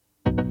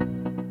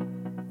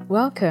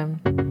Welcome.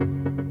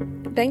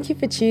 Thank you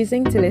for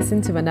choosing to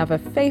listen to another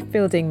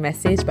faith-building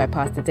message by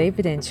Pastor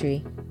David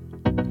Entry.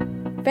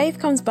 Faith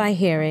comes by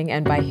hearing,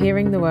 and by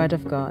hearing the Word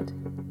of God.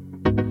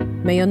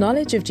 May your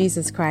knowledge of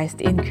Jesus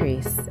Christ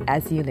increase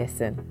as you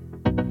listen.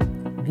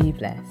 Be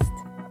blessed.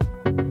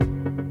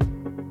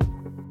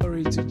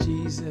 Glory to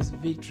Jesus.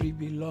 Victory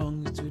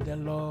belongs to the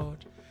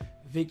Lord.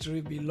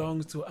 Victory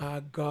belongs to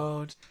our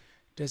God.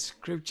 The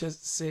scriptures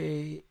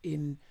say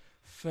in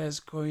 1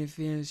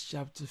 Corinthians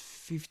chapter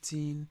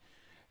 15,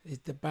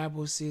 the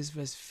Bible says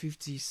verse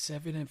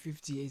 57 and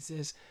 58, it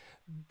says,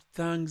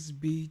 thanks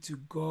be to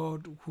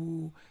God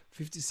who,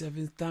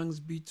 57, thanks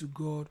be to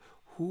God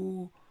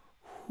who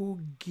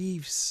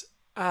gives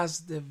us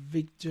the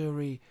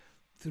victory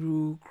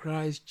through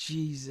Christ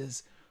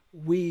Jesus.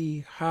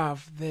 We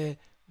have the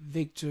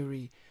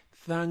victory.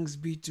 Thanks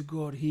be to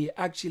God. He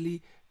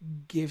actually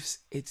gives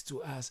it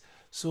to us.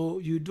 So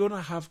you don't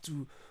have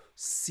to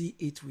see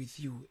it with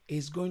you.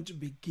 It's going to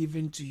be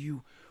given to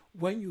you.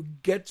 When you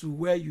get to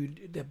where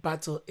the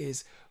battle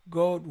is,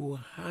 God will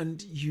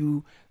hand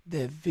you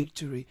the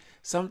victory.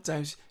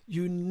 Sometimes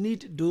you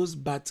need those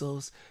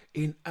battles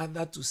in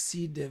order to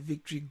see the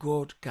victory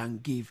God can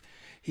give.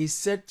 He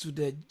said to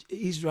the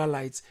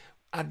Israelites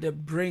at the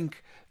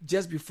brink,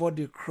 just before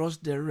they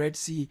crossed the Red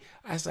Sea,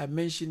 as I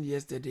mentioned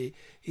yesterday,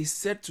 he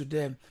said to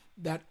them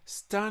that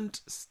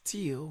stand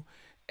still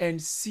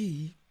and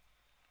see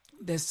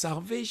the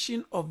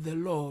salvation of the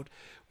Lord,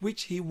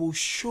 which he will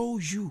show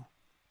you.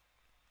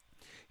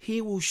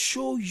 He will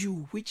show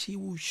you, which he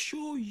will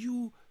show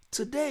you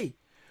today.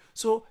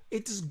 So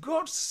it is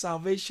God's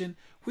salvation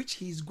which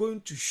he is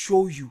going to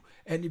show you,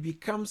 and it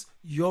becomes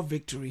your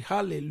victory.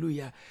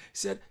 Hallelujah. He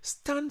said,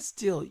 stand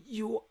still.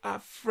 You are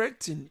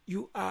fretting,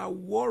 you are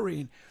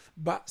worrying,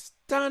 but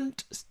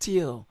stand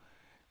still.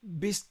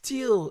 Be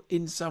still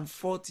in Psalm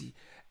 40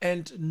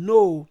 and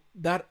know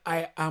that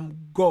I am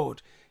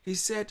God. He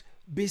said,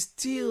 be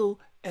still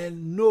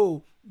and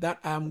know that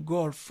I am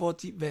God.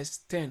 40 verse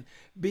 10.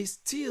 Be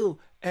still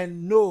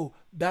and know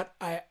that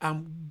I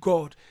am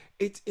God.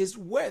 It is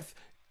worth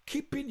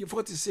keeping your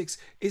 46.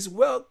 It's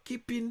well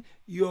keeping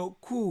your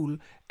cool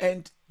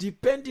and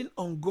depending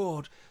on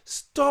God.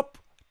 Stop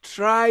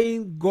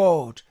trying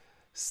God.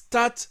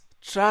 Start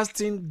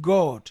trusting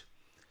God.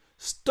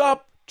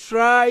 Stop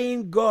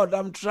trying God.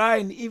 I'm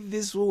trying if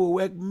this will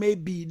work.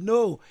 Maybe.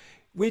 No.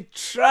 We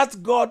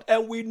trust God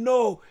and we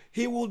know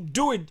he will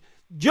do it.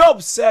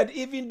 Job said,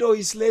 even though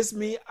he slays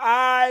me,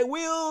 I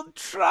will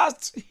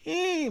trust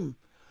him.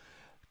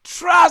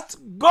 Trust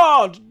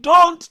God.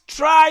 Don't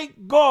try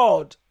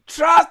God.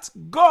 Trust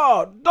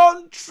God.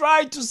 Don't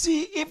try to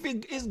see if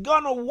it is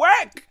going to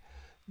work.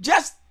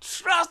 Just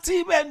trust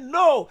him and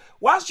know.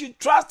 Once you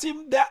trust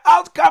him, the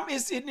outcome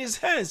is in his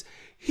hands.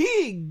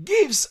 He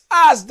gives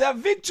us the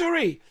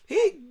victory.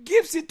 He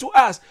gives it to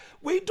us.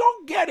 We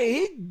don't get it.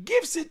 He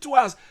gives it to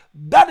us.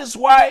 That is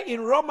why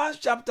in Romans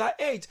chapter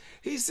 8,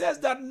 he says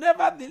that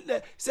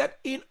nevertheless, said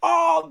in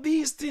all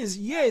these things,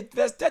 yea,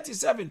 verse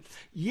 37,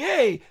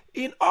 yea,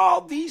 in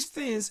all these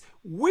things,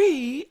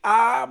 we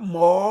are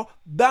more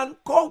than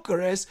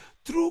conquerors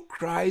through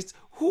Christ,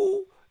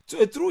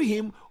 through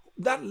him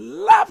that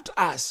loved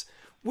us.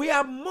 We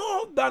are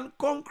more than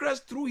conquerors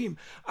through him.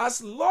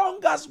 As long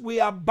as we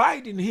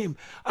abide in him,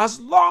 as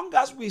long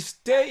as we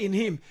stay in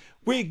him,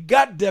 we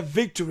got the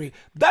victory.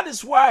 That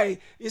is why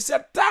he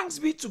said, thanks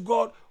be to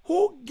God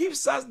who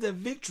gives us the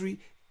victory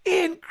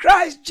in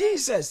Christ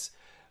Jesus.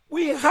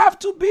 We have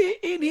to be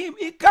in him.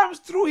 It comes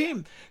through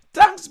him.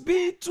 Thanks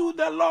be to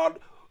the Lord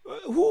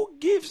who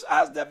gives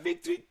us the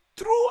victory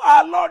through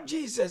our Lord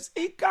Jesus.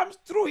 It comes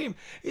through him.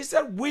 He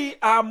said, we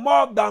are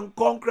more than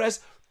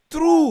conquerors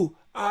through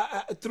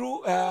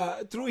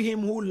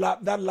him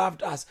that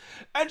loved us.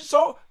 And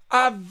so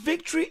our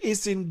victory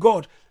is in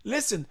God.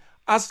 Listen,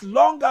 as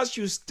long as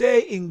you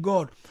stay in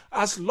God,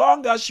 as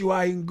long as you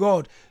are in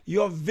God,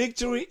 your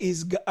victory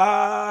is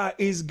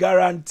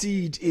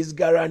guaranteed. Is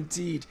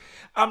guaranteed.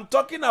 I'm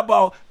talking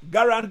about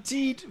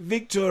guaranteed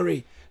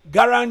victory.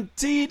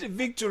 Guaranteed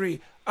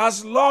victory.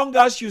 As long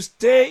as you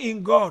stay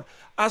in God,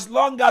 as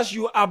long as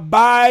you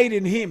abide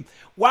in him.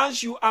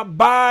 Once you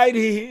abide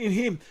in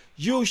him,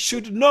 you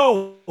should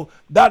know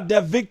that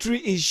the victory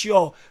is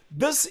sure.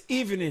 This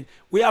evening,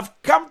 we have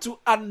come to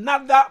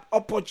another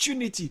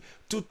opportunity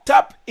to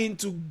tap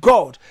into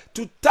God,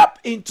 to tap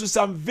into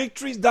some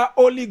victories that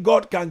only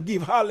God can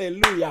give.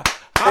 Hallelujah.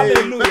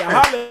 Hallelujah.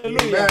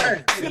 Hallelujah.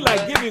 Amen. Feel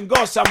like giving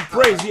God some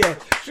praise here.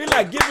 Feel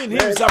like giving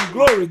him some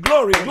glory.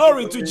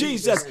 Glory to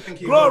Jesus.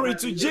 Glory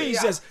to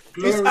Jesus.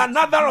 It's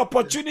another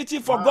opportunity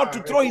for God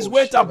to throw his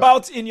weight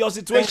about in your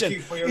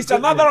situation. It's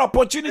another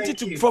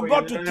opportunity for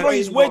God to throw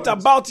his weight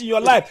about in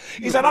your life.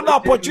 It's another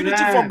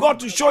opportunity for God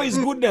to show his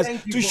goodness,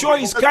 to show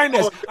his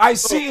kindness. I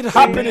see it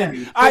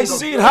happening. I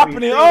see it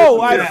happening. Oh,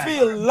 I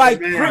feel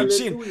like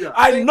preaching.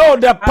 I know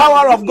the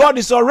power of God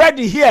is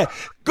already here.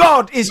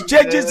 God is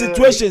changing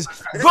situations.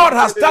 God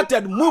has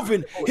started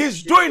moving.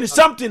 He's doing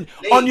something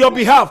on your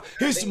behalf.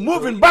 He's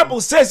moving.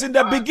 Bible says in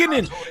the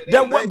beginning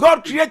that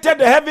God created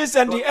the heavens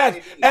and the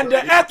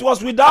earth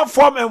was without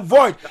form and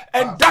void,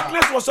 and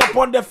darkness was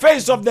upon the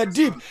face of the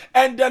deep,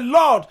 and the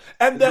Lord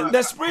and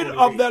the Spirit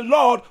of the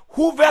Lord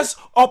hovers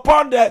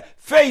upon the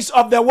face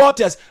of the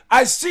waters.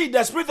 I see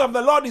the Spirit of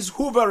the Lord is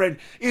hovering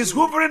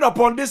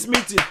upon this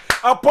meeting,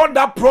 upon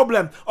that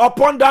problem,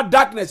 upon that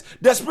darkness.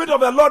 The Spirit of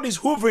the Lord is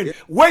hovering,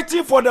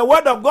 waiting for the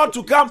word of God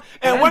to come,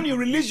 and when you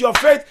release your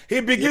faith, He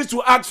begins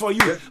to act for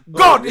you.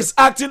 God is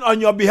acting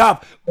on your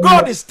behalf.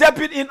 God is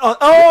stepping in on.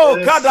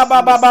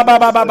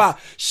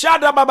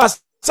 Shadababa.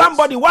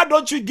 Somebody, why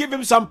don't you give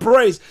Him some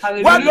praise?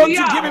 Hallelujah. Why don't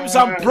you give Him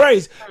some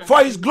praise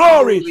for His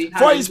glory,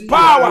 for His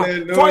power,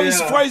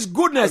 for His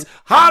goodness?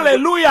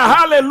 Hallelujah,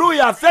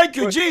 hallelujah. Thank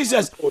you,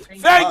 Jesus.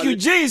 Thank you,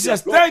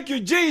 Jesus. Thank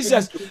you,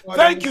 Jesus.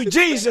 Thank you,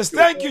 Jesus.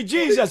 Thank you,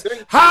 Jesus.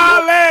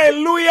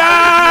 Hallelujah.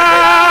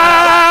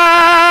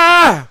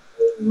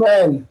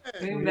 Amen.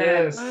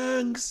 Amen.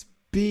 Thanks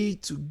be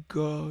to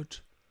God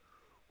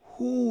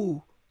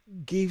who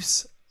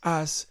gives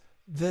us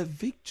the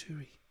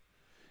victory.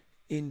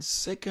 In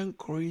 2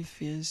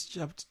 Corinthians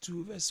chapter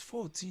 2 verse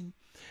 14,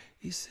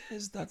 he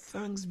says that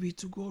thanks be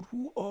to God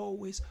who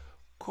always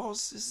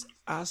causes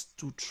us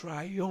to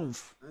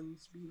triumph.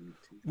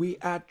 We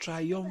are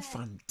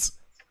triumphant.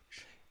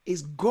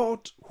 It's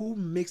God who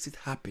makes it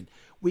happen.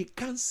 We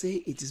can't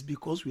say it is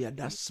because we are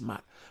that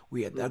smart,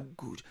 we are that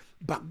good.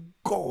 But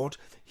God,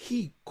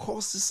 He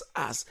causes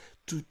us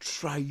to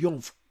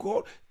triumph.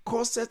 God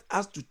causes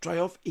us to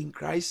triumph in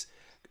Christ.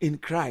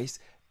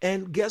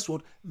 And guess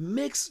what?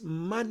 Makes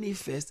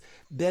manifest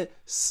the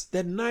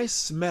nice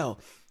smell.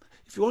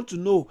 If you want to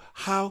know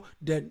how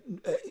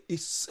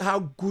how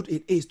good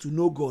it is to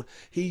know God,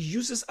 He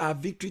uses our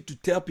victory to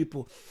tell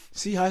people,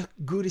 see how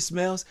good it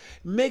smells.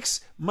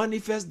 Makes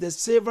manifest the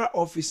savor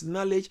of His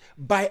knowledge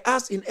by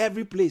us in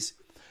every place.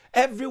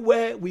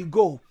 Everywhere we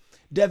go,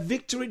 the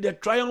victory, the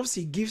triumphs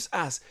He gives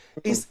us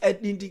is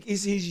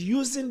He's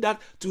using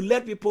that to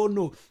let people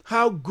know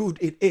how good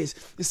it is.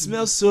 It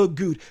smells so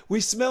good.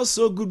 We smell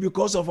so good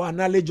because of our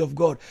knowledge of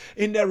God.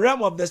 In the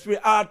realm of the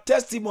Spirit, our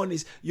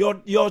testimonies,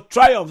 your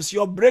triumphs,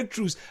 your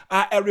breakthroughs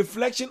are a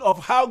reflection of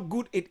how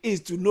good it is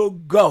to know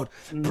God.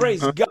 Praise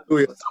God.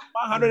 Psalm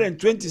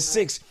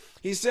 126.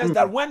 He says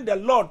that when the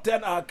Lord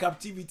turned our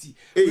captivity,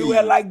 we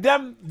were like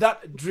them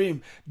that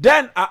dream.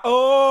 Then,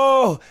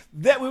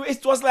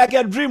 it was like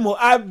a dream.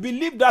 I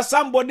believe that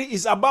somebody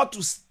is about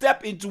to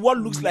step into what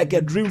looks like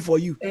a dream for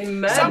you.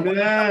 Amen. Somebody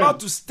is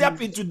about to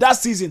step into that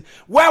season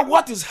where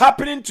what is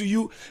happening to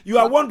you, you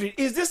are wondering,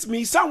 is this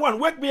me? Someone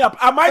wake me up.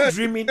 Am I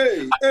dreaming?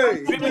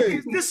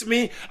 Is this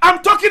me?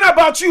 I'm talking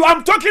about you.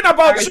 I'm talking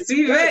about you.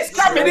 It's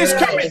coming. It's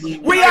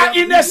coming. We are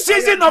in a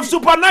season of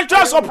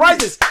supernatural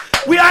surprises.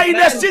 We are in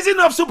a season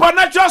of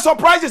supernatural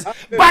surprises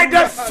by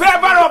the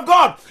favor of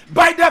God.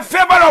 By the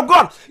favor of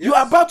God. You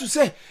are about to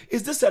say,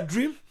 is this a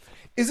dream?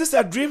 Is this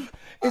a dream?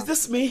 Is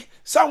this me?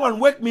 Someone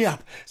wake me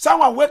up.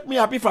 Someone wake me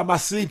up if I'm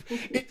asleep.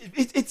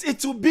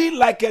 It will be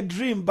like a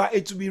dream, but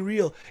it will be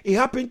real. It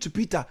happened to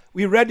Peter.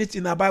 We read it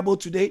in our Bible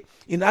today.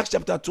 In Acts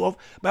chapter 12,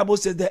 Bible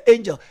says the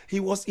angel,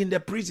 he was in the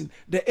prison.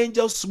 The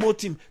angel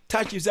smote him,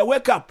 touched him, said,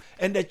 wake up.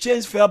 And the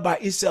chains fell by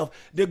itself.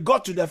 They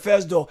got to the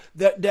first door.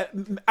 The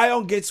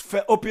iron gates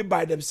fell open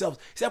by themselves.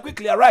 He said,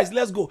 quickly, arise,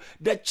 let's go.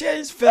 The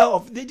chains fell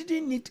off. They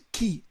didn't need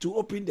key to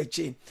open the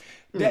chain.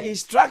 The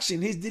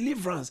instruction, his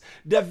deliverance,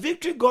 the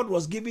victory God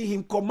was giving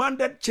him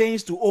commanded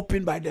chains to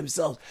open by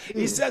themselves.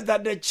 He says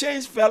that the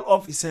chains fell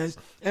off his hands.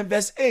 And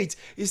verse 8,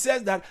 he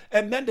says that,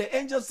 and then the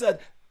angel said,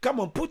 come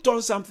on, put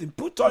on something,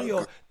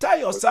 tie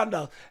your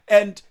sandals.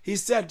 And he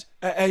said,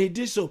 and he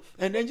did so.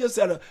 And the angel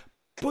said,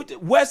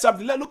 wear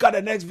something. Let's look at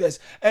the next verse.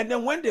 And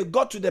then when they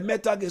got to the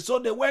metal gate, so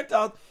they went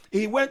out,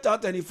 he went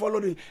out and he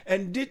followed him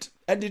and did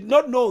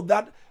not know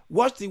that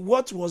what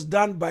was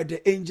done by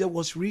the angel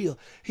was real.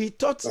 He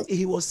thought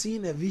he was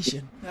seeing a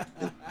vision.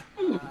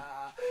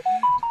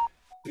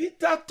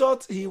 Peter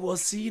thought he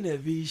was seeing a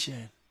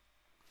vision.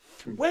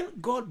 When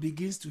God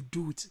begins to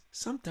do it,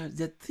 sometimes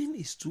the thing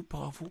is too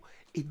powerful.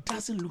 It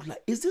doesn't look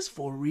like, is this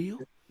for real?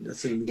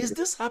 Is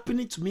this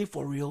happening to me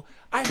for real?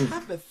 I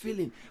have a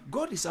feeling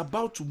God is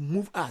about to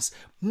move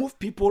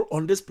people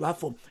on this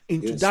platform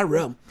into that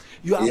realm.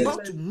 You are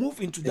about to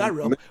move into that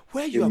realm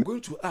where you are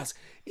going to ask,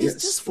 is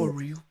this for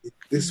real?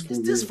 Is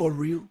this for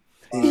real?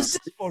 Is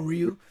this for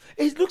real?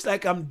 It looks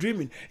like I'm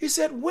dreaming. He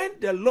said, when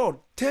the Lord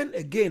turned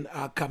again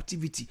our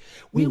captivity,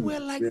 we were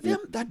like them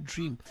that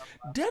dream.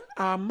 Then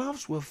our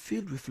mouths were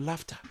filled with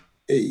laughter.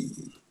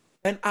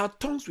 And our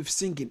tongues with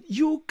singing.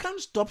 You can't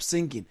stop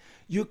singing.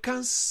 You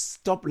can't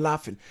stop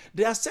laughing.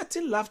 There are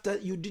certain laughter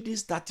you didn't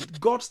start it.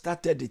 God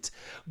started it.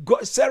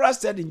 Sarah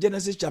said in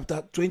Genesis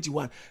chapter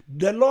 21,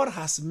 the Lord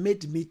has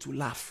made me to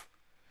laugh.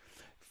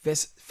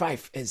 Verse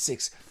 5 and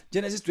 6.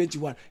 Genesis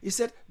 21. He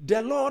said,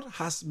 the Lord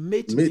has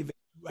made me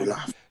to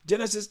laugh.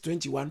 Genesis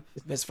 21,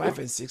 verse 5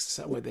 and 6,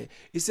 somewhere there.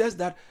 He says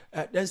that,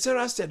 then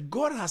Sarah said,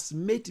 God has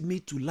made me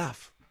to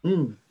laugh.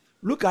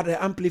 Look at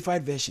the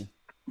Amplified version.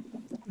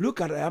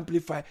 Look at the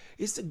Amplifier.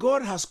 It's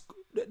God has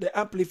the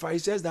Amplifier.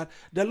 It says that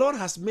the Lord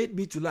has made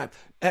me to laugh.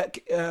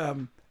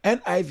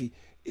 NIV.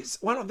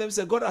 It's one of them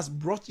said, God has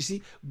brought, you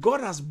see,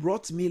 God has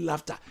brought me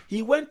laughter.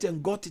 He went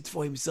and got it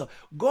for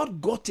himself. God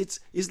got it.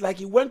 It's like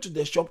he went to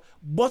the shop,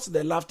 bought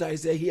the laughter. He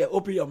said, here,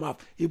 open your mouth.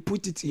 He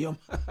put it in your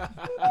mouth.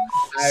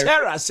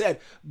 Sarah said,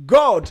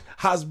 God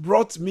has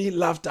brought me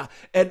laughter.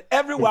 And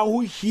everyone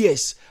who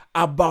hears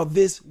about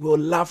this will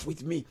laugh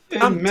with me.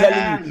 Amen. I'm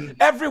telling you,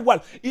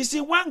 everyone. You see,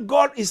 when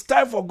God, it's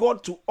time for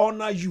God to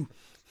honor you.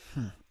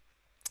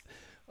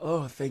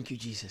 Oh, thank you,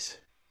 Jesus.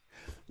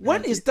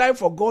 When it's time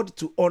for God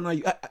to honor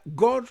you,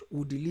 God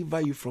will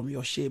deliver you from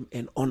your shame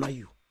and honor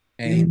you.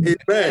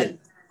 Amen.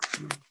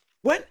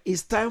 When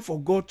it's time for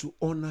God to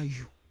honor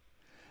you,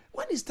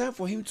 when it's time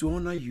for him to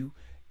honor you,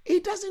 he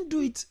doesn't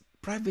do it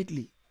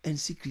privately and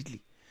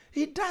secretly.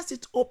 He does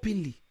it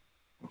openly.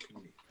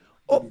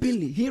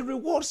 Openly. He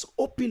rewards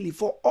openly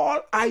for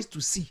all eyes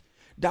to see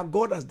that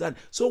God has done.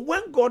 So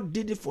when God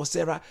did it for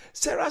Sarah,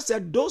 Sarah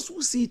said, those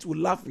who see it will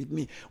laugh with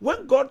me.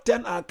 When God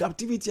turned our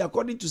captivity,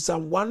 according to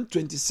Psalm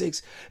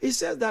 126, it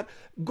says that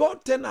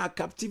God turned our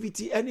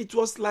captivity and it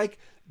was like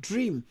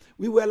dream.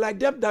 We were like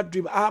them that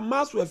dream. Our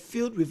mouths were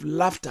filled with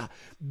laughter.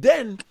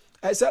 Then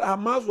I said our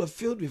mouths were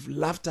filled with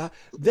laughter.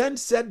 Then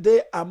said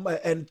they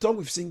and tongue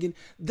with singing.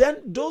 Then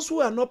those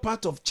who are not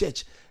part of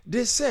church,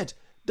 they said,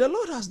 the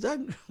Lord has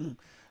done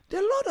the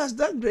Lord has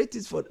done great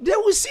things for them. They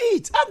will see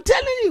it. I'm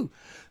telling you.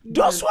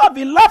 Those who have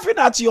been laughing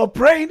at your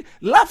praying,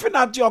 laughing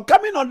at your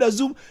coming on the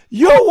Zoom,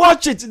 you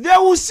watch it. They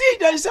will see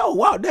it and say, oh,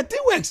 wow, the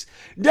thing works.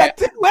 The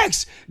thing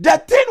works.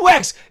 The thing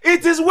works.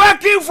 It is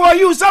working for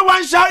you.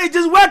 Someone shout, it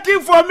is working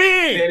for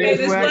me. It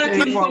is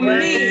working for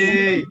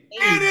me.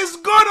 It is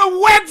going to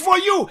work for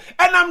you.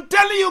 And I'm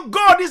telling you,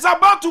 God is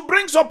about to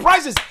bring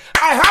surprises.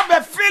 I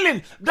have a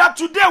feeling that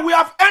today we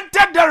have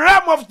entered the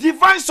realm of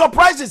divine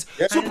surprises,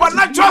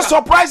 supernatural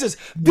surprises,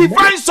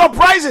 divine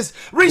surprises.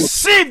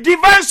 Receive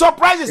divine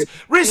surprises.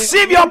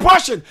 Receive your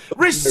portion.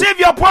 Receive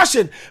your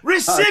portion.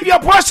 Receive your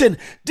portion.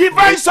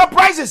 Divine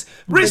surprises.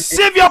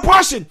 Receive your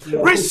portion.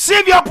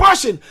 Receive your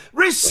portion.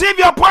 Receive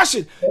your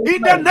portion.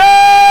 In the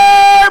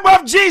name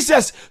of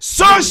Jesus,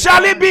 so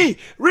shall it be.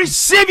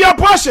 Receive your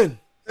portion.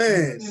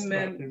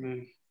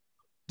 Amen.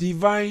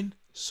 Divine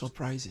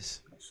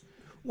surprises.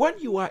 When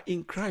you are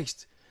in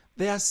Christ,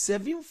 there are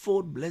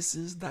sevenfold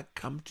blessings that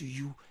come to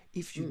you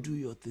if you do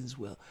your things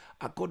well,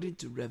 according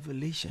to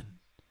Revelation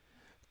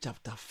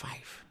chapter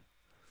 5,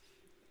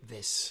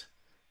 verse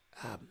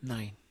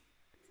 9.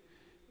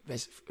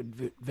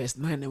 Verse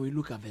 9, and we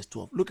look at verse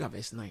 12. Look at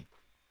verse 9.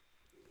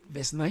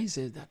 Verse 9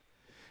 says that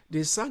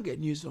they sang a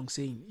new song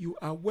saying, you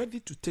are worthy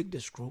to take the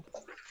scroll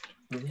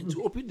and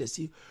to open the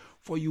seal,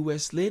 for you were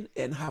slain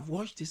and have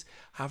watched this,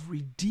 have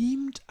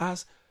redeemed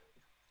us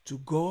to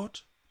God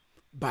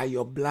by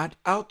your blood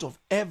out of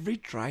every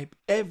tribe,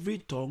 every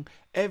tongue,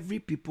 every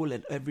people,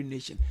 and every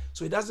nation.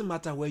 So it doesn't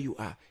matter where you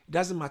are. It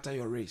doesn't matter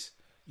your race.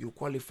 You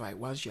qualify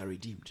once you are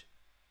redeemed.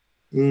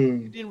 He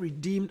didn't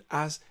redeem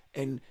us,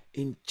 and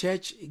in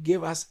church, he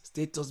gave us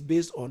status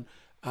based on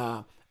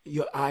our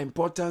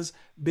importance,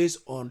 based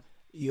on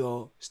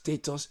your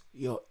status,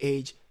 your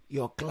age,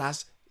 your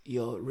class,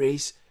 your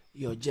race,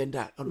 your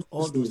gender, and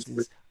all those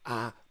things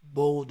are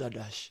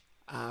balderdash,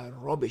 are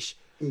rubbish.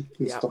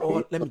 They are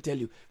all, let me tell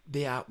you,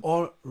 they are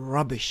all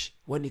rubbish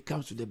when it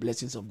comes to the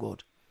blessings of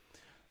God.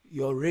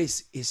 Your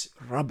race is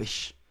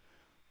rubbish.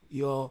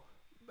 Your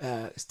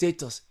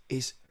status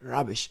is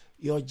rubbish.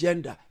 Your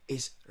gender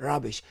is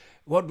rubbish.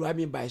 What do I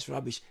mean by it's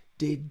rubbish?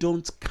 They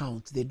don't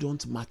count. They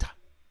don't matter.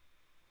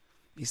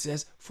 It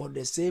says, for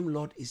the same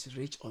Lord is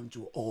rich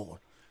unto all.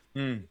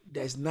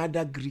 There's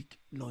neither Greek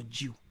nor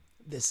Jew.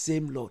 The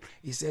same Lord.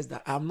 He says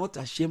that I'm not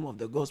ashamed of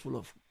the gospel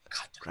of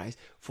Christ,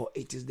 for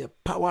it is the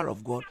power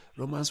of God,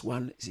 Romans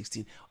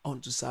 1:16,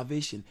 unto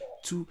salvation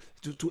to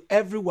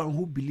everyone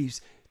who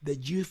believes, the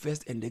Jew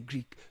first and the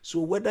Greek.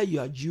 So whether you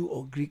are Jew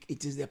or Greek,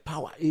 it is the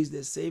power. It is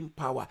the same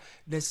power.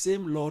 The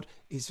same Lord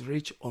is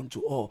rich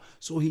unto all.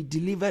 So he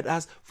delivered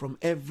us from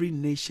every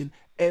nation,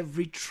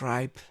 every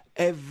tribe,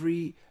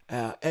 every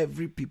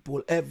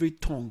people, every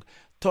tongue.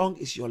 Tongue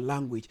is your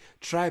language.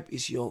 Tribe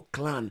is your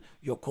clan,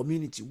 your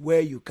community,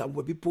 where you come,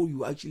 where people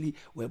you actually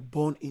were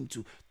born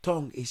into.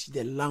 Tongue is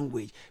the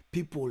language.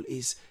 People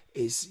is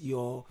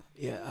your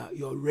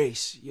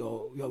race,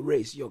 your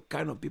race, your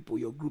kind of people,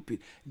 your grouping.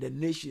 The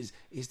nations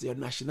is your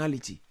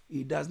nationality.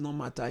 It does not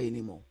matter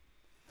anymore.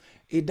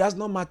 It does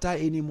not matter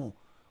anymore.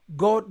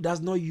 God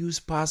does not use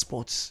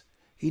passports.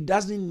 He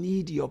doesn't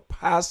need your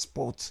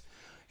passport.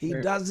 He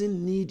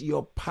doesn't need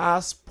your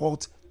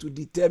passport to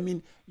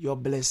determine your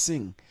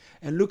blessing.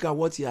 And look at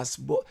what he has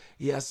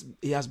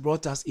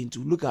brought us into.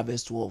 Look at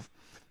verse 12.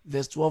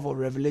 Verse 12 of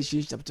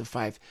Revelation chapter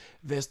 5.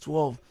 Verse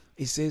 12,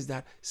 it says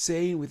that,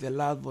 saying with a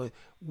loud voice,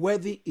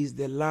 worthy is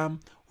the Lamb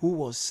who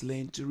was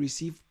slain to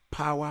receive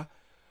power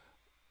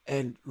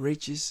and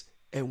riches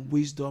and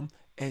wisdom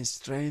and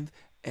strength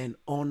and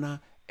honor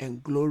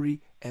and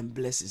glory and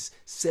blessings.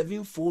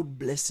 Sevenfold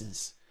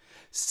blessings.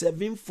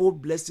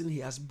 Sevenfold blessing he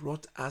has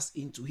brought us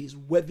into. He's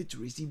worthy to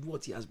receive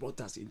what he has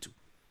brought us into.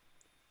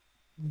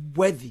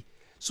 worthy.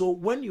 So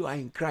when you are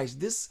in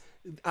Christ,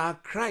 our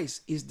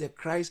Christ is the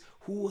Christ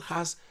who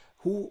has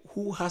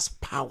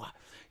power.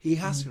 He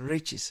has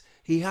riches.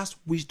 He has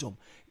wisdom.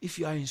 If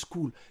you are in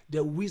school,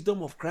 the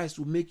wisdom of Christ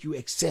will make you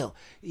excel.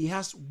 He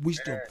has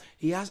wisdom.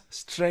 He has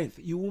strength.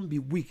 You won't be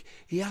weak.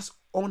 He has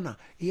honor.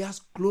 He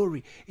has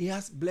glory. He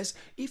has blessing.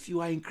 If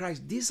you are in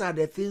Christ, these are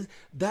the things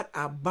that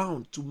are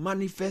bound to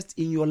manifest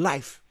in your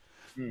life.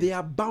 They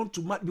are bound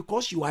to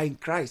because you are in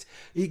Christ.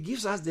 He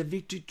gives us the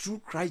victory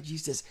through Christ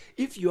Jesus.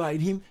 If you are in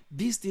him,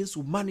 these things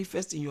will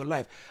manifest in your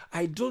life.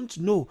 I don't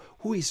know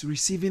who is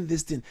receiving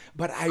this thing,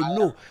 but I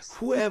know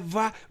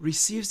whoever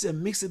receives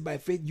and makes it by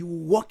faith, you will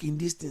walk in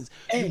these things.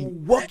 You will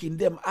walk in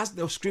them, as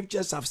the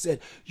scriptures have said.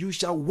 You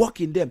shall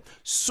walk in them.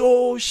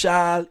 So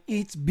shall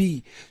it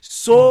be.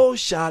 So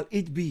shall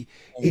it be.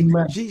 In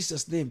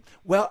Jesus' name.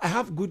 Well, I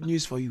have good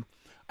news for you.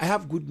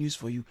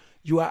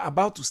 You are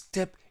about to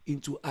step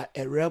into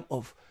a realm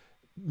of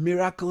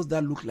miracles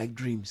that look like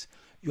dreams.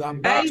 You are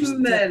about to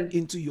step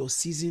into your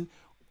season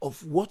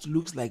of what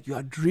looks like you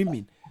are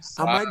dreaming.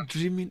 Am I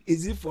dreaming?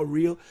 Is it for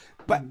real?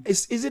 But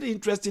is it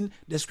interesting,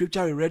 the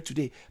scripture we read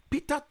today?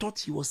 Peter thought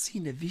he was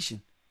seeing a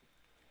vision.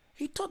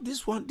 He thought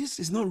this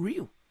is not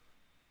real.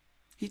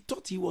 He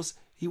thought he was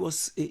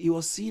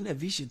seeing a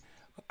vision.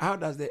 How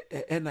does the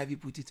NIV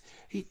put it?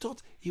 He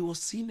thought he was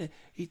seeing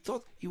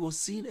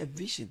a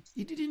vision.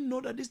 He didn't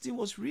know that this thing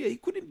was real. He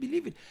couldn't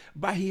believe it.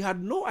 But he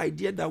had no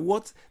idea that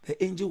what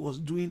the angel was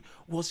doing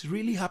was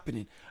really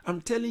happening.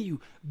 I'm telling you,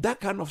 that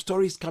kind of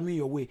story is coming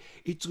your way.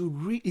 It's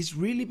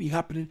really be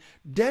happening.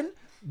 Then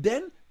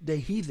the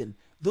heathen,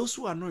 those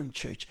who are not in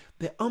church,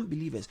 the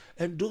unbelievers,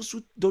 and those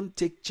who don't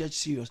take church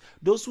serious,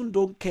 those who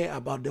don't care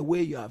about the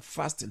way you are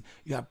fasting,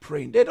 you are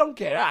praying, they don't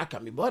care. I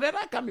can't be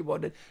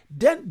bothered.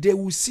 Then they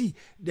will see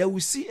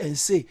and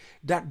say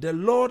that the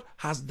Lord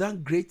has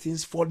done great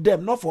things for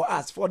them, not for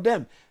us, for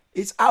them.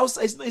 It's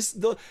outside.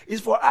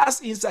 It's for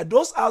us inside.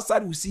 Those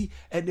outside will see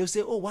and they'll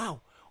say, oh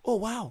wow,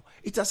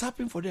 it has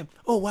happened for them.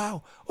 Oh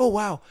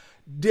wow.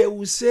 They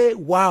will say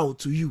wow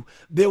to you.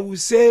 They will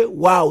say,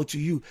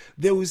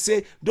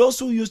 those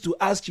who used to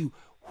ask you,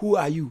 who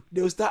are you?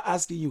 They will start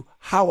asking you,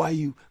 how are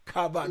you?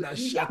 I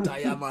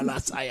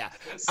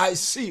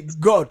see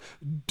God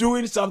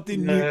doing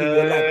something new in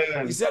your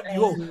life. He said,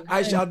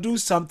 I shall do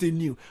something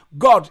new.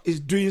 God is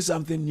doing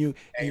something new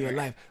in your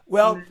life.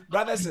 Well,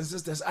 brothers and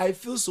sisters, I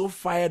feel so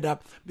fired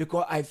up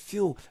because I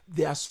feel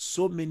there are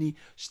so many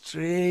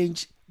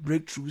strange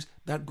breakthroughs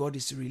that God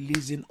is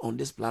releasing on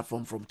this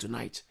platform from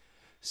tonight.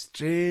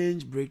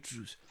 Strange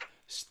breakthroughs.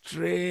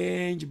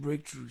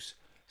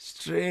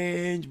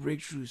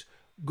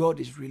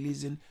 God is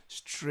releasing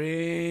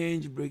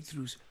strange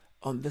breakthroughs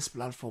on this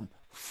platform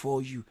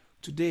for you.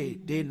 Today,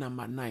 day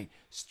number 9,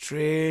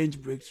 strange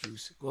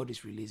breakthroughs God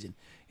is releasing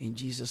in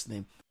Jesus'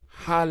 name.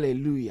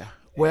 Hallelujah.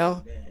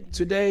 Well,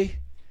 today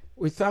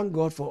we thank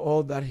God for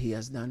all that he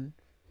has done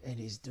and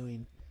he's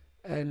doing.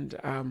 And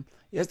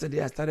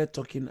yesterday I started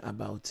talking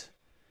about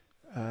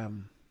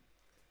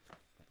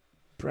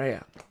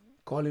prayer,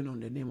 calling on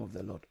the name of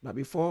the Lord. But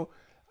before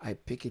I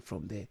pick it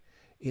from there,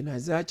 in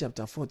Isaiah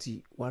chapter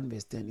 41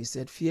 verse 10, he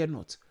said, fear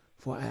not,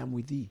 for I am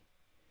with thee.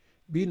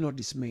 Be not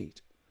dismayed,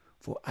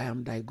 for I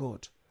am thy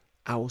God.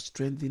 I will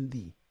strengthen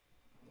thee.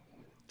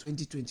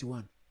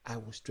 2021, I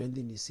will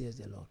strengthen thee, says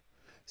the Lord.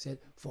 He said,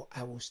 for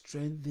I will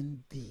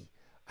strengthen thee.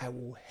 I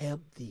will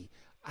help thee.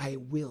 I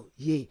will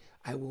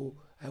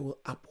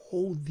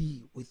uphold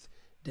thee with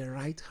the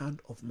right hand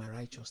of my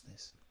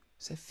righteousness.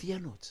 He said, fear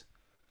not,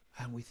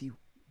 I am with you.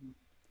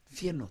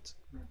 Fear not,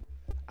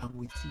 I'm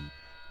with you.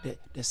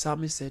 The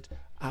psalmist said,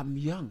 I'm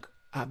young.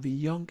 I've been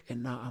young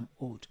and now I'm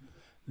old.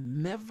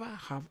 Never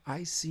have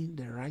I seen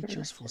the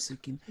righteous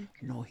forsaken,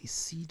 nor his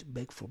seed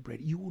beg for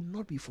bread. You will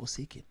not be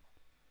forsaken.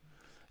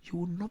 You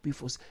will not be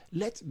forsaken.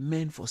 Let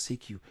men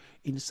forsake you.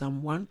 In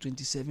Psalm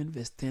 127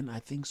 verse 10, I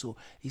think so,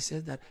 he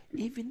says that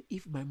even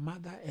if my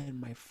mother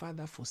and my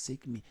father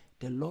forsake me,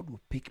 the Lord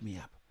will pick me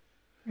up.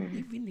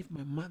 Even if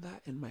my mother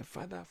and my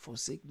father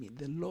forsake me,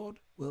 the Lord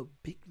will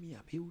pick me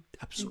up. He will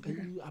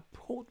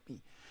uphold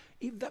me.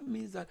 If that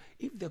means that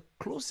if the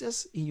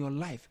closest in your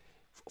life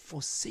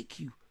forsake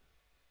you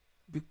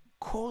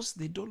because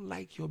they don't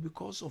like you or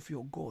because of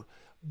your God,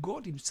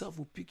 God himself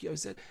will pick you up. He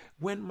said,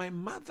 when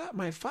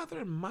my father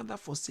and mother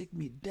forsake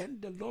me, then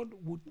the Lord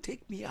will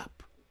take me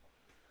up.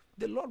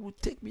 The Lord will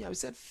take me up. He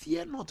said,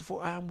 fear not,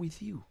 for I am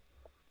with you.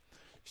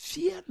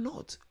 Fear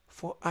not,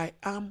 for I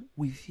am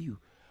with you.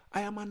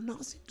 I am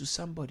announcing to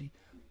somebody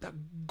that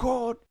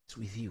God is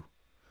with you.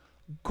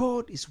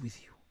 God is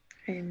with you.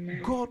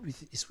 Amen. God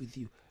is with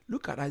you.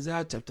 Look at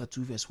Isaiah chapter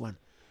 2 verse 1.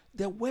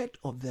 The word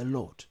of the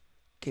Lord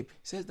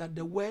says that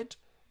the word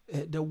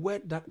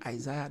that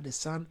Isaiah, the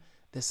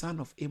son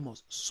of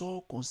Amos,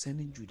 saw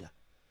concerning Judah.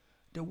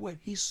 The word,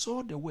 he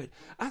saw the word.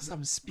 As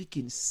I'm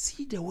speaking,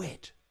 see the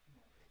word.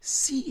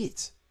 See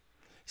it.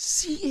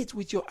 See it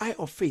with your eye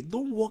of faith.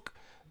 Don't walk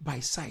by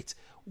sight.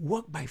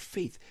 Walk by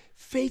faith.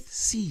 Faith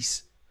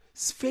sees.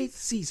 Faith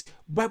sees.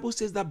 Bible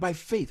says that by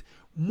faith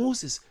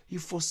Moses, he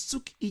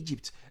forsook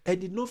Egypt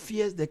and did not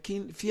fear the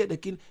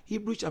king.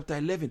 Hebrews chapter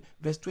 11,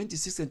 verse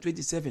 26 and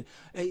 27.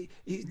 He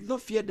did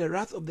not fear the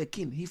wrath of the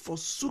king. He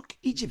forsook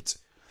Egypt.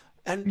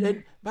 And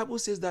then Bible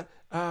says that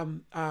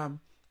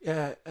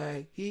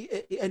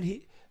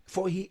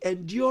he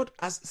endured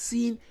as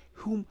seeing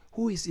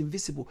who is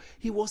invisible.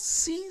 He was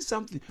seeing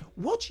something.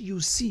 What you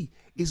see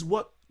is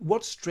what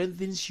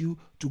strengthens you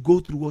to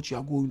go through what you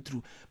are going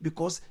through,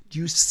 because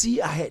you see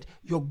ahead.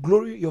 Your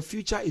glory, your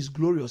future is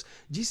glorious.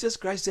 Jesus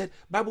Christ said,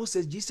 Bible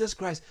says Jesus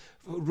Christ,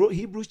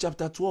 Hebrews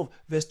chapter 12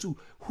 verse 2,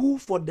 who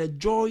for the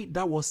joy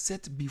that was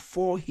set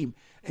before him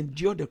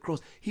endured the cross.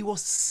 He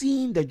was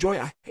seeing the joy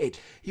ahead.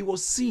 He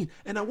was seeing.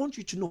 And I want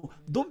you to know,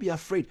 don't be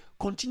afraid.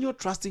 Continue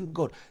trusting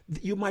God.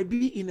 You might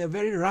be in a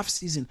very rough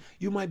season.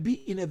 You might be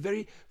in a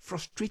very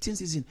frustrating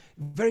season,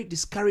 very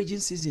discouraging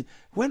season.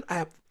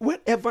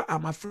 Whenever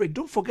I'm afraid,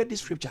 don't forget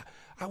this scripture.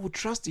 I will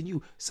trust in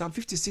you. Psalm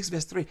 56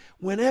 verse 3.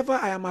 Whenever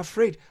I am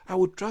afraid, I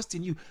will trust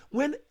in you.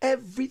 When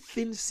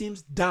everything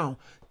seems down,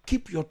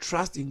 keep your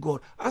trust in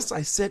God. As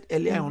I said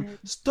earlier on,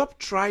 stop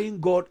trying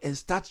God and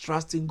start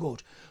trusting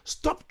God.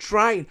 Stop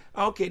trying.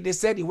 Okay, they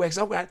said it works.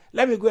 Okay,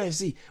 let me go and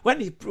see.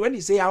 When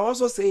he say, I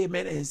also say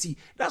amen and see.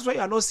 That's why you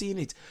are not seeing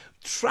it.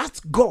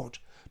 Trust God.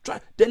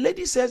 The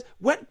lady says,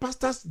 when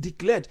pastors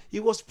declared, he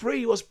was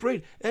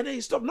praying, and then he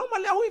stopped.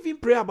 Normally, I won't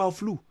even pray about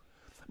flu.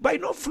 But you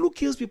know, flu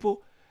kills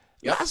people.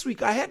 Yep. Last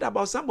week, I heard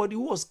about somebody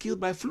who was killed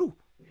by flu.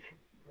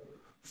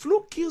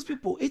 Flu kills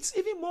people. It's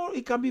even more,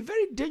 it can be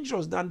very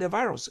dangerous than the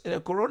virus,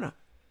 corona.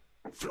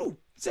 Flu.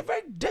 It's a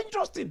very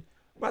dangerous thing.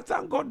 But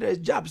thank God there's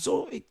jab,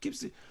 so it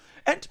keeps it.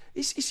 And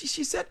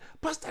she said,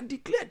 Pastor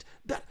declared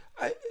that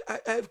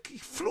I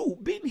flu,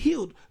 being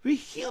healed. We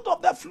healed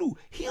of the flu.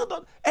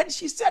 And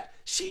she said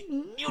she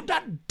knew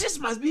that this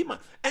must be man.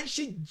 And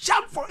she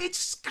jumped for it,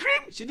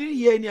 screamed. She didn't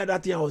hear any other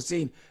thing I was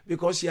saying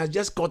because she had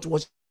just caught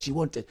what she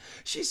wanted.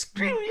 She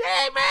screamed,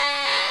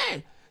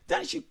 amen.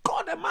 Then she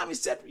called the mom and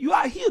said, you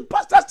are healed.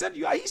 Pastor said,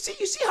 you are healed.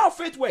 You see how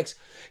faith works.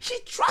 She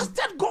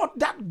trusted God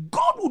that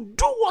God would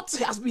do what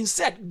has been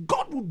said.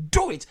 God will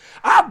do it.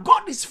 Our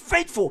God is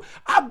faithful.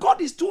 Our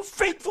God is too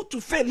faithful to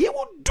fail. He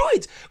will do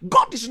it.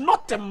 God is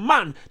not a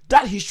man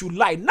that he should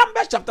lie.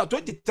 Numbers chapter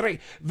 23,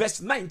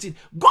 verse 19.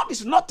 God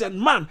is not a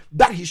man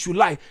that he should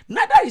lie.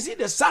 Neither is he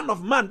the son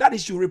of man that he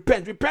should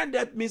repent. Repent,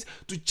 that means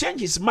to change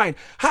his mind.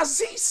 Has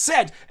he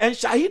said, and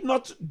shall he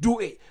not do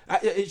it?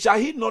 Shall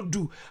he not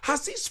do?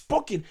 Has he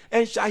spoken,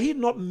 and shall he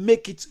not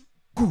make it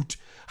good?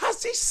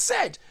 Has he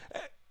said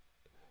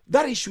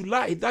that he should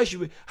lie?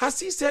 Has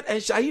he said,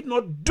 and shall he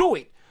not do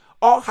it?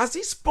 Or has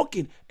he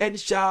spoken, and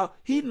shall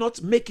he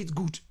not make it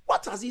good?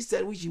 What has he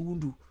said which he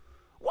won't do?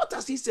 What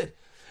has he said?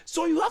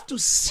 So you have to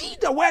see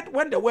the word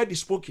when the word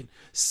is spoken.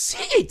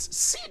 See it.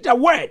 See the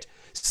word.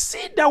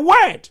 See the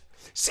word.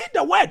 See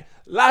the word.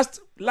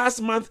 Last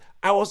month,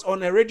 I was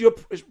on a radio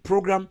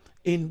program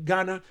in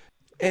Ghana,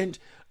 and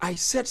I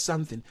said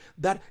something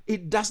that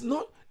there's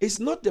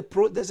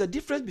a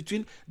difference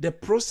between the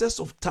process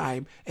of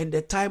time and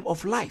the time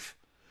of life.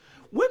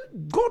 When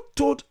God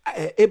told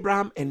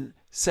Abraham and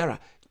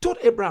Sarah, told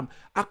Abraham,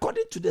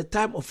 according to the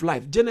time of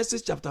life,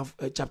 Genesis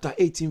chapter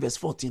 18 verse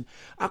 14,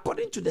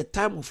 according to the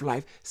time of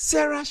life,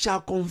 Sarah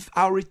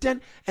I'll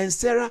return and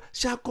Sarah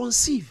shall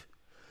conceive.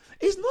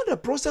 It's not a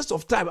process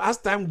of time as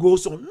time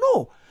goes on.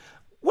 No.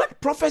 When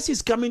prophecy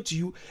is coming to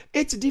you,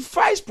 it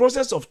defies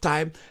process of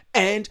time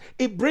and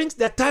it brings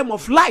the time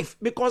of life,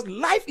 because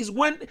life is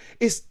when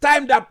it's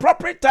time, the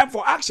appropriate time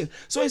for action.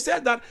 So he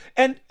said that,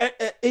 and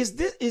is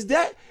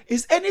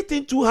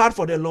anything too hard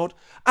for the Lord?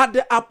 At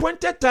the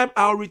appointed time,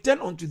 I'll return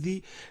unto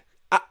thee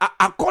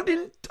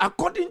according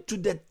to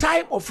the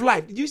time of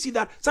life. Did you see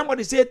that?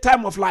 Somebody say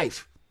time of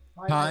life.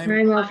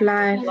 Time of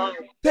life.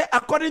 Say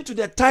according to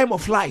the time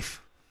of life.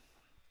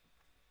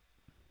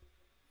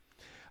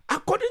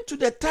 According to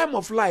the time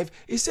of life,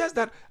 it says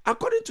that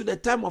according to the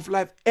time of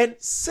life, and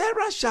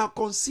Sarah shall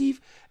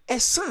conceive a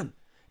son.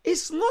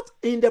 It's not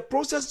in the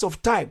process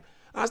of time.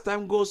 As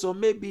time goes on,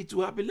 maybe it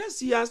will happen.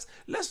 Let's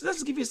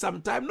give it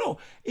some time. No,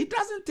 it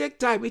doesn't take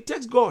time. It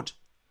takes God.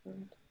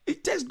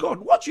 It takes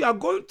God. What you are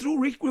going through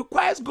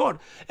requires God.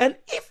 And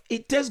if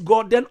it takes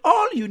God, then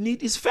all you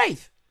need is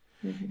faith.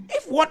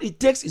 If what it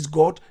takes is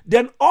God,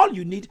 then all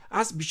you need,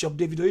 as Bishop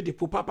David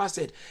Oyedepo Papa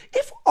said,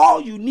 if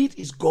all you need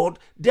is God,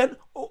 then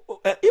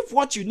if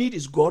what you need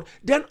is God,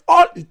 then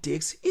all it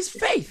takes is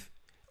faith.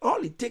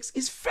 All it takes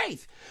is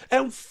faith.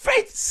 And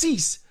faith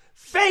sees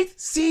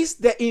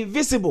the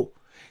invisible.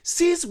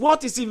 Sees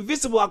what is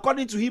invisible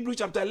according to Hebrews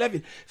chapter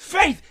 11.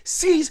 Faith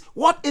sees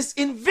what is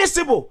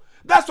invisible.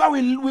 That's why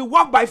we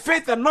walk by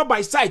faith and not by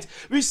sight.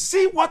 We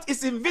see what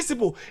is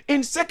invisible.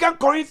 In 2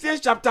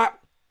 Corinthians chapter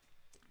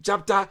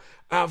 4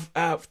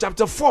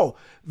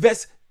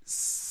 verse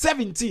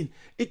 17,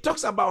 it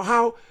talks about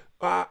how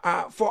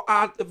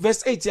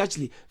verse 18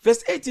 actually,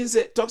 verse 18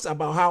 talks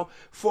about how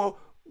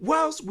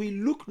while we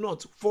look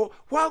not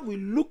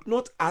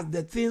at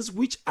the things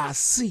which are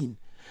seen,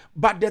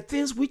 but the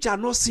things which are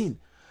not seen.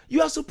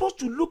 You are supposed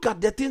to look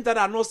at the things that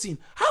are not seen.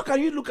 How can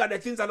you look at the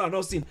things that are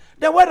not seen?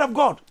 The word of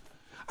God.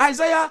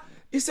 Isaiah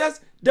It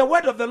says the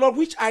word of the Lord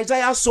which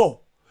Isaiah saw.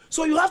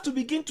 So you have to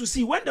begin to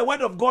see when the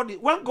word of God,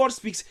 when God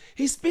speaks,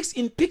 he speaks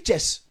in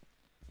pictures.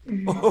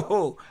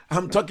 Oh,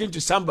 I'm talking to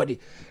somebody.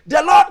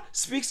 The Lord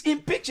speaks in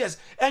pictures,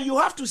 and you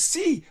have to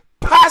see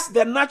past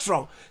the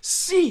natural,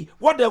 see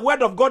what the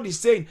word of God is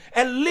saying,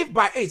 and live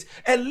by it,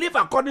 and live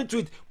according to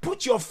it.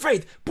 Put your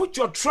faith, put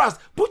your trust,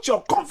 put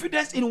your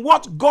confidence in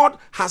what God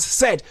has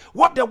said,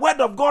 what the word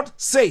of God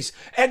says.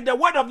 And the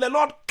word of the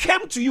Lord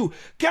came to you,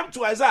 came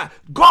to Isaiah.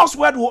 God's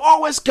word will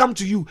always come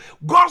to you.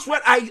 God's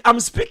word, I am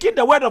speaking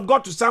the word of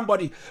God to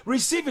somebody.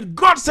 Receive it.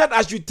 God said,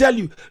 I should tell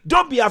you,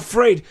 don't be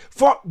afraid,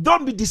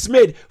 don't be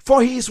dismayed,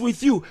 for he is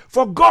with you.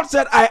 For God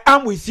said, I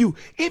am with you.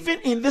 Even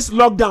in this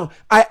lockdown,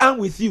 I am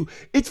with you.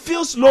 It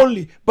feels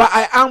lonely, but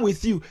I am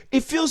with you.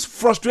 It feels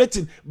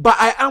frustrating, but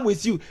I am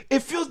with you.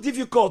 It feels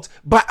difficult,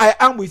 but I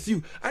am with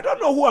you. I don't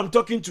know who I'm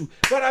talking to,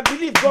 but I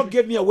believe God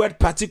gave me a word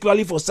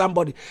particularly for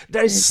somebody.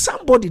 There is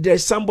somebody.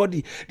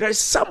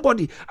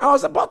 I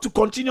was about to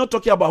continue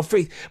talking about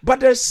faith,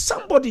 but there's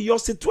somebody. Your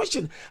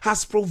situation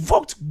has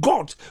provoked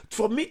God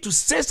for me to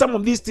say some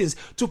of these things,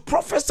 to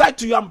prophesy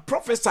to you. I'm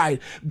prophesying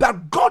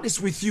that God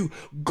is with you.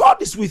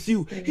 God is with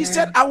you. He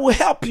said, I will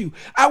help you.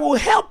 I will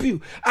help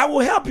you. I will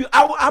help you.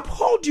 I will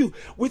uphold you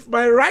with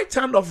my right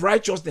hand of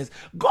righteousness.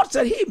 God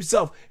said he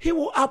himself, he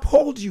will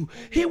uphold you.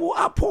 He will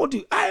uphold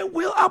you. I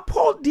will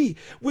uphold thee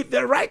with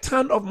the right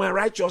hand of my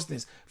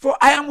righteousness, for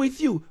I am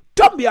with you.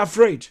 Don't be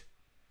afraid.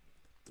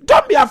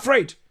 Don't be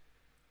afraid.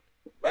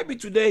 Maybe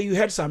today you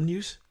heard some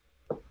news.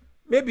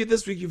 Maybe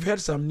this week you've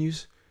heard some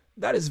news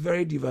that is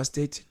very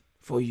devastating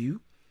for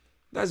you.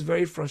 That's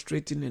very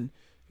frustrating, and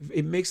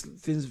it makes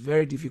things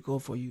very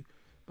difficult for you.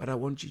 But I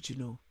want you to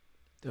know,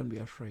 don't be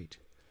afraid.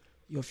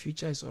 Your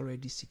future is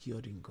already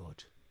secured in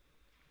God.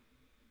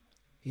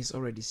 It's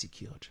already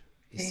secured.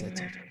 It's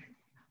settled.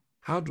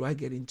 How do I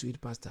get into it,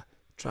 Pastor?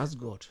 Trust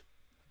God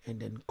and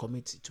then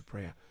commit to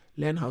prayer.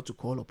 Learn how to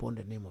call upon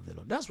the name of the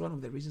Lord. That's one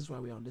of the reasons why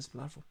we are on this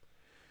platform.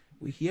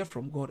 We hear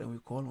from God and we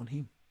call on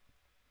him.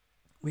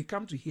 We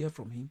come to hear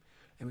from him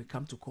and we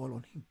come to call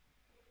on him.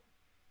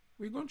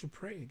 We're going to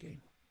pray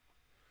again.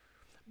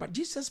 But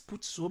Jesus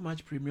put so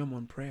much premium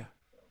on prayer.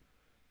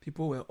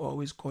 People were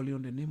always calling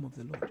on the name of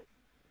the Lord.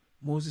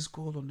 Moses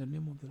called on the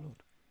name of the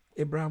Lord.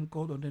 Abraham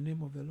called on the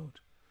name of the Lord.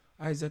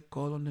 Isaac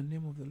called on the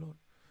name of the Lord.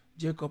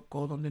 Jacob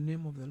called on the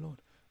name of the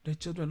Lord. The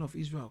children of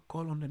Israel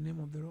called on the name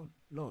of the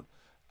Lord.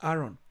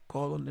 Aaron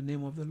called on the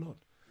name of the Lord.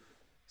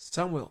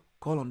 Samuel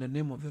called on the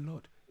name of the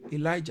Lord.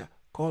 Elijah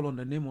called on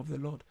the name of the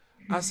Lord.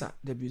 Asa,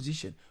 the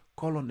musician,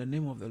 called on the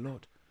name of the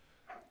Lord.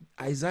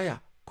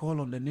 Isaiah called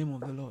on the name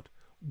of the Lord.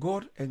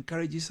 God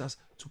encourages us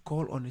to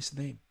call on his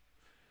name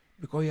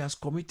because he has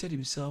committed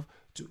himself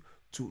to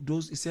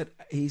those. He said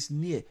he is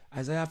near.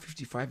 Isaiah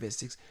 55 verse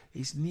 6.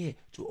 He is near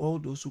to all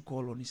those who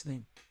call on his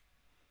name.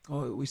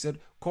 Oh, we said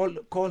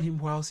call him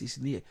whilst he's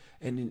near.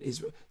 And in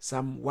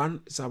Psalm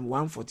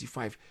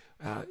 145,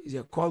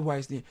 call while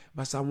he's near.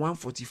 But Psalm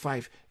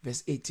 145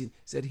 verse 18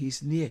 said he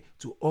is near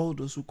to all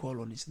those who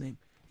call on his name.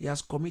 He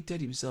has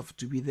committed himself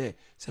to be there. He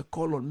said,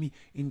 call on me.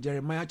 In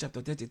Jeremiah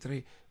chapter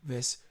 33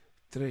 verse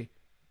 3,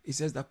 it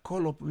says that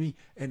call upon me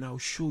and I'll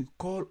show you.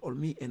 Call on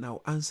me and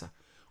I'll answer.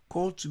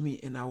 Call to me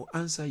and I will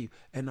answer you,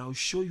 and I will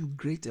show you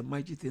great and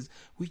mighty things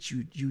which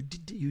you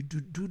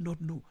do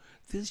not know,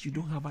 things you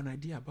don't have an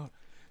idea about.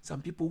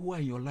 Some people who are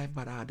in your life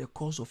but are the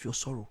cause of your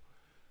sorrow,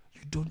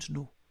 you don't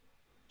know.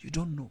 You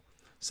don't know.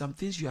 Some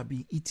things you have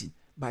been eating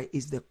but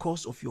is the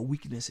cause of your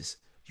weaknesses.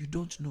 You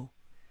don't know.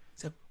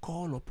 So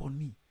call upon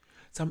me.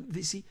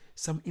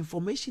 Some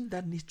information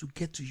that needs to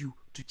get to you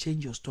to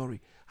change your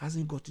story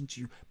hasn't gotten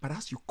to you, but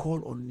as you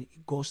call on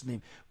God's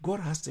name, God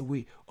has a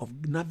way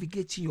of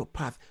navigating your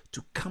path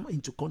to come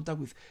into contact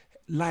with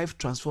life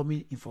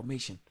transforming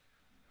information.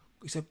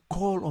 He said,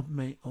 call on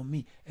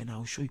me and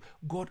I'll show you.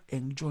 God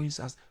enjoins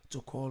us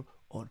to call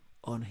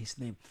on his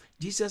name.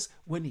 Jesus,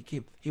 when he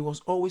came, he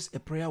was always a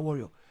prayer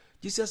warrior.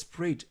 Jesus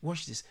prayed,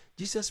 watch this,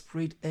 Jesus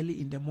prayed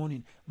early in the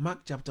morning.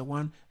 Mark chapter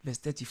 1 verse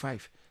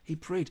 35. He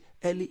prayed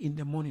early in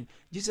the morning.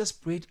 Jesus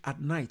prayed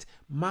at night.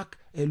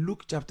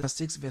 Luke chapter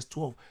 6 verse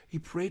 12. He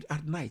prayed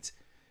at night.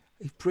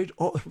 He prayed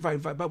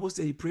the Bible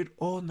says he prayed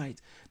all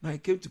night. Now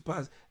it came to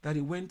pass that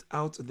he went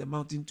out on the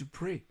mountain to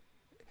pray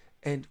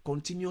and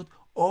continued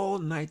all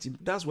night.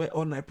 That's where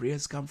all night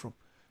prayers come from.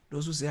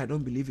 Those who say I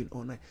don't believe in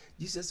all night.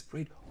 Jesus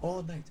prayed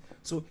all night.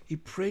 So he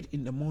prayed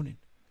in the morning.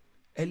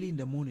 Early in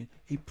the morning.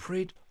 He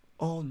prayed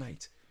all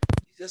night.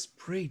 Jesus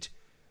prayed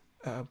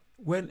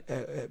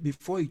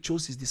before he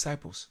chose his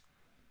disciples.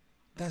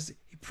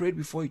 He prayed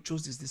before he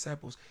chose his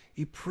disciples.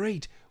 He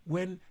prayed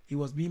when he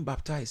was being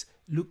baptized.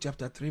 Luke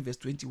chapter 3 verse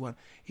 21.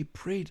 He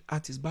prayed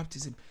at his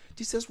baptism.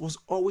 Jesus was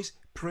always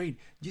praying.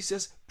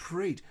 Jesus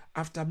prayed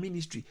after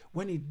ministry.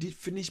 When he did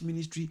finish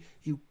ministry,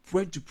 he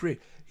went to pray.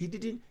 He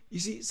didn't, you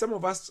see, some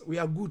of us, we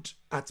are good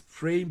at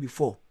praying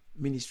before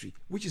ministry,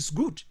 which is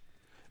good.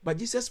 But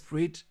Jesus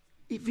prayed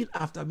even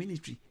after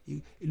ministry,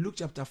 in Luke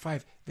chapter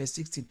 5, verse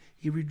 16,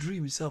 he withdrew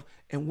himself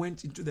and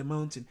went into the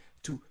mountain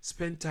to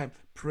spend time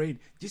praying.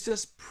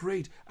 Jesus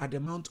prayed at the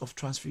Mount of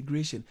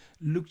Transfiguration.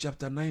 Luke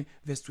chapter 9,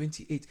 verse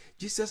 28.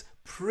 Jesus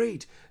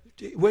prayed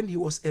when he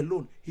was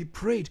alone. He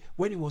prayed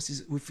when he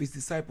was with his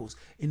disciples.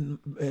 In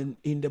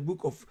the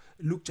book of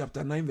Luke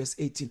chapter 9, verse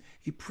 18,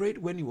 he prayed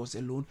when he was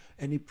alone,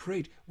 and he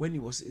prayed when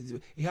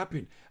it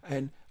happened.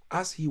 And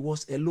as he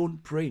was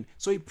alone praying.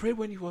 So he prayed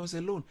when he was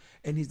alone,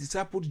 and his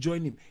disciples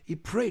joined him. He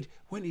prayed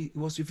when he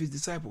was with his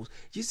disciples.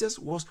 Jesus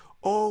was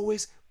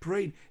always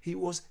praying. He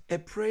was a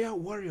prayer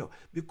warrior,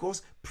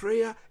 because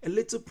prayer, a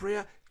little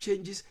prayer,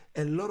 changes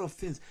a lot of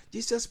things.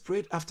 Jesus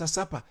prayed after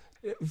supper.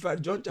 In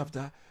fact, John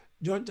chapter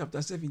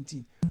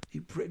 17,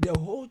 he prayed the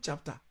whole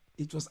chapter.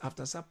 It was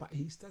after supper.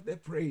 He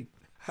started praying.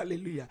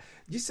 Hallelujah.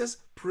 Jesus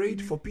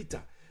prayed for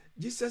Peter.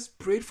 Jesus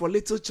prayed for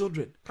little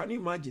children. Can you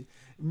imagine?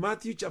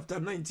 Matthew chapter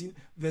 19,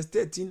 verse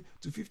 13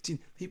 to 15.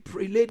 He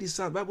laid his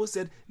hand. The Bible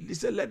said,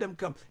 let them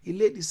come. He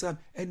laid his hand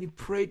and he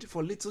prayed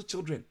for little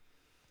children.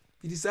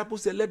 The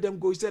disciples said, let them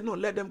go. He said, no,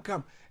 let them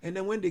come. And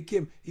then when they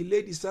came, he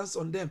laid his hands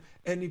on them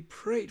and he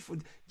prayed for.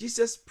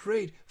 Jesus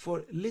prayed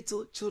for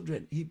little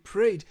children. He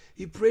prayed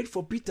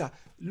for Peter.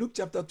 Luke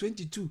chapter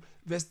 22,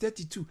 verse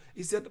 32.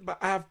 He said, but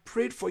I have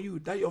prayed for you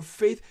that your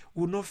faith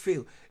will not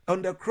fail.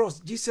 On the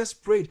cross, Jesus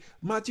prayed.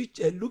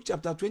 Luke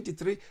chapter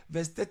 23,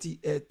 verse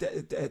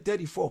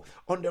 34.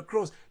 On the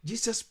cross,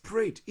 Jesus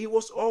prayed. He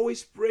was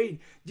always praying.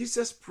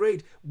 Jesus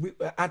prayed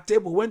at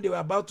table when they were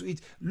about to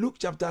eat. Luke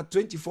chapter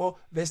 24,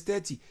 verse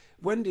 30.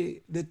 When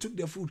they took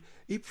the food,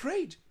 he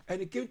prayed.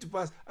 And it came to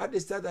pass, at the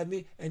start of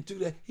me, and took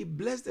it, he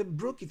blessed and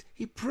broke it.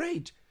 He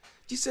prayed.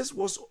 Jesus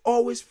was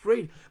always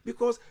praying,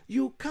 because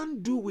you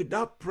can't do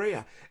without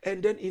prayer.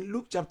 And then in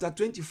Luke chapter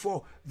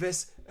 24,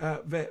 verse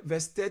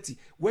 30,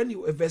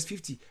 verse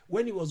 50,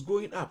 when he was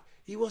going up,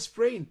 he was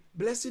praying,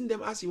 blessing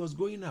them as he was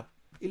going up.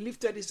 He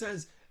lifted his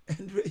hands,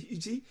 and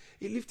you see,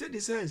 he lifted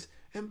his hands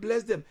and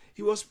blessed them.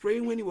 He was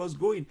praying when he was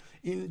going.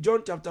 In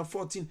John chapter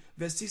 14,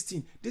 verse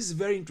 16, this is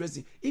very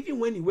interesting. Even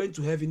when he went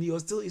to heaven,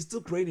 he's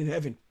still praying in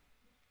heaven.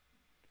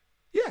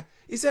 Yeah,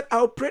 he said,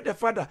 I'll pray the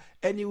Father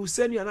and he will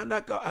send you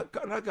another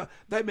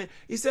man.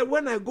 He said,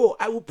 when I go,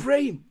 I will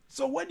pray him.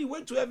 So when he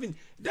went to heaven,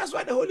 that's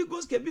why the Holy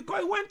Ghost came, because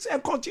he went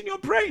and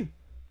continued praying.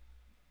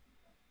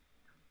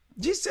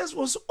 Jesus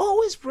was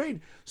always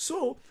praying.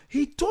 So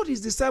he told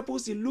his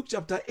disciples in Luke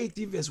chapter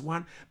 18, verse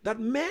 1,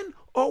 that men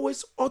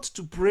always ought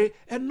to pray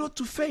and not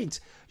to faint.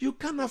 You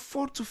can't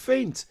afford to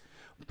faint.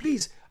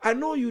 Please, I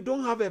know you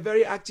don't have a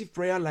very active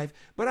prayer life,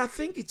 but I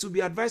think it would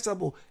be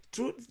advisable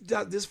through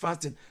this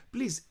fasting.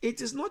 Please,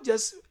 it is not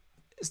just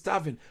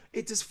starving,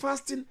 it is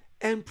fasting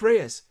and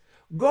prayers.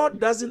 God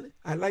doesn't,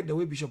 I like the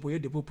way Bishop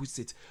Oyedepo puts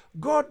it,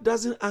 God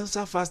doesn't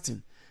answer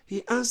fasting,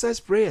 he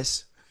answers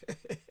prayers.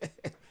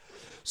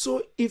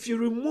 So if you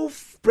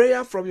remove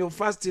prayer from your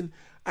fasting,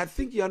 I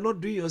think you are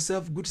not doing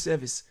yourself good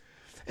service.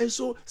 And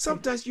so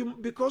sometimes you,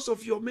 because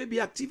of your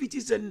maybe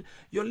activities and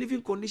your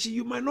living condition,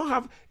 you might not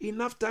have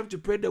enough time to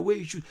pray the way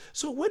you should.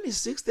 So when it's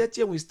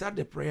 6:30 and we start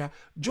the prayer,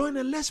 join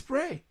and let's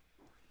pray.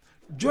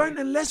 Join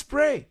and let's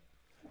pray.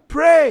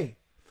 Pray.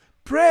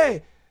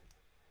 Pray.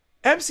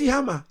 MC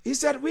Hammer, he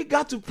said we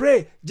got to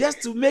pray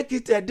just to make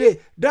it a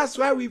day. That's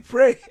why we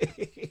pray.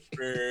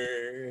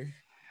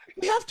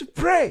 We have to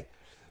pray.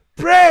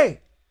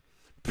 Pray.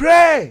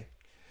 Pray.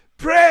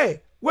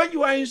 Pray. When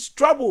you are in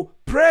trouble,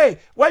 pray.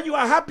 When you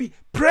are happy,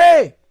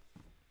 pray.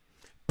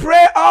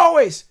 Pray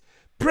always.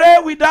 Pray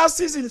without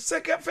ceasing.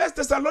 1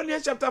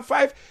 Thessalonians chapter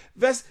 5,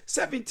 verse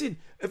 17,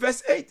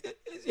 verse 8,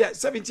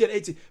 17 and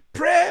 18.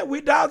 Pray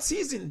without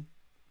ceasing.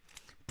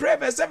 Pray,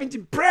 verse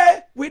 17.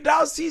 Pray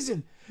without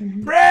ceasing.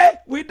 Mm-hmm. Pray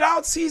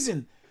without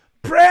ceasing.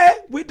 Pray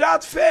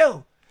without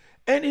fail.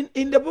 And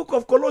in the book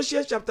of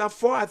Colossians chapter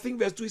 4, I think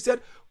verse 2, he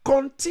said,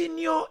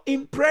 continue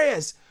in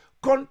prayers.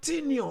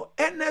 Continue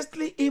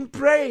earnestly in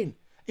praying.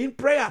 In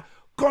prayer.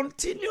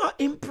 Continue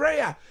in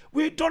prayer.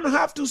 We don't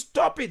have to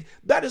stop it.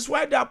 That is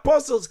why the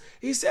apostles,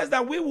 he says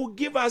that we will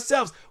give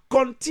ourselves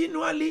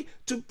continually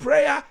to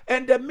prayer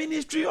and the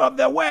ministry of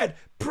the word.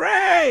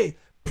 Pray.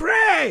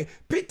 Pray.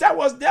 Peter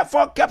was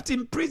therefore kept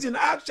in prison.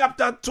 Acts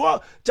chapter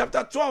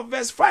 12,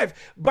 verse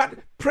 5. But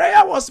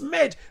prayer was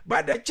made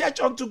by the church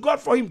unto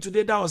God for him.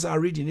 Today that was our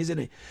reading, isn't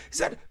it? He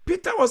said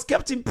Peter was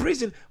kept in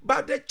prison,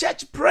 but the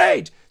church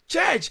prayed.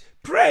 Church,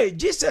 pray.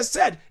 Jesus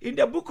said in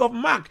the book of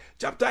Mark,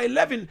 chapter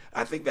 11,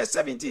 I think verse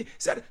 17,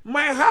 said,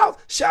 my house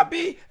shall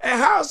be a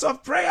house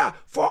of prayer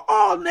for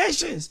all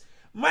nations.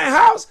 My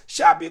house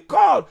shall be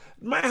called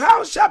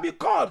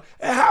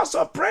a house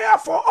of prayer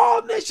for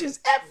all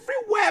nations.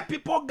 Everywhere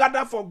people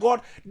gather for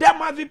God, there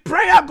must be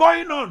prayer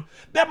going on.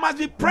 There must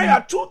be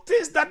prayer. Two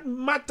things that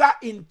matter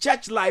in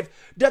church life.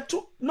 The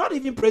two, not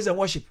even praise and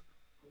worship.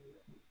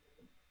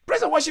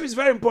 Praise and worship is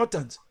very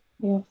important.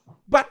 Yeah.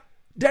 But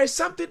there is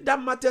something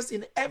that matters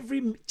in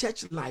every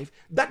church life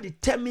that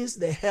determines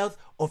the health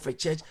of a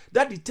church,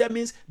 that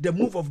determines the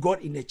move of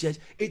God in a church.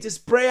 It is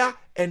prayer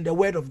and the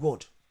word of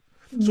God.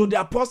 So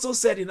the apostle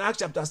said in Acts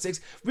chapter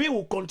 6, we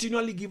will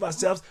continually give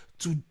ourselves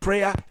to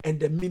prayer and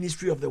the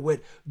ministry of the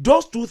word.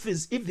 Those two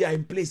things, if they are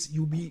in place,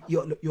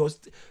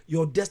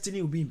 your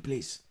destiny will be in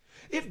place.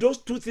 If those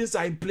two things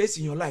are in place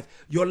in your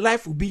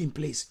life will be in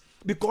place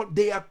because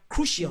they are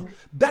crucial.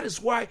 That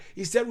is why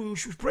he said we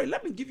should pray.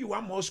 Let me give you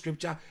one more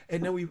scripture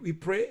and then we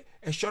pray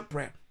a short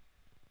prayer.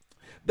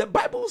 The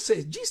Bible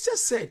says,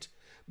 Jesus said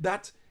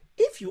that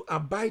if you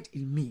abide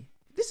in me,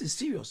 this is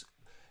serious.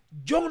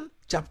 John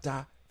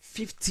chapter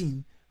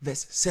 15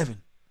 verse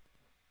 7.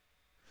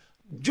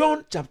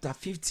 John chapter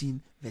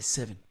 15 verse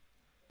 7.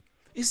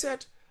 He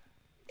said,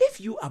 if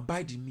you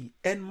abide in me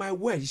and my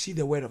word, you see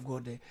the word of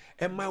God there,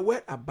 and my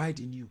word abide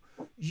in you,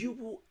 you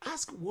will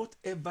ask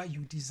whatever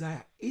you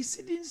desire. He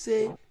didn't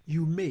say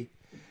you may.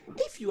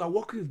 If you are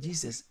walking with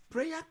Jesus,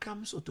 prayer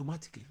comes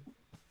automatically.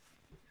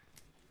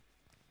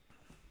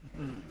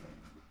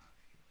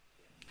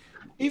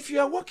 If you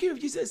are walking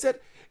with Jesus, he said,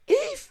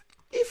 if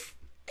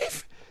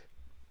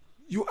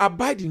you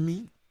abide in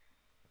me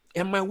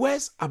and my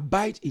words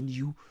abide in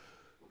you,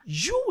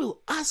 you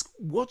will ask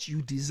what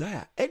you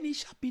desire and it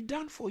shall be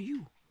done for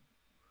you.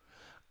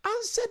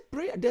 Answered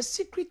prayer, the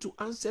secret to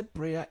answered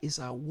prayer is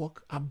our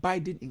walk,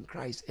 abiding in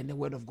Christ and the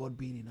word of God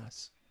being in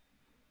us.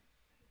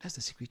 That's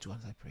the secret to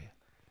answered prayer.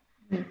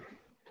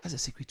 That's the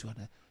secret to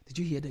answered. Did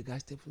you hear the guy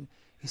step?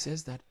 He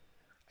says that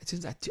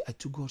since I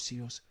took God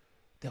serious,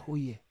 the whole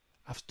year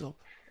I've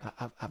stopped.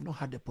 I've not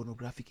had the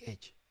pornographic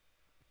edge.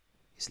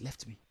 It's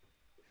left me.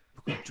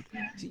 Because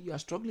see, you are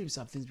struggling with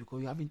some things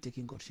because you haven't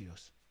taken God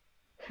serious.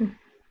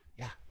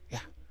 Yeah.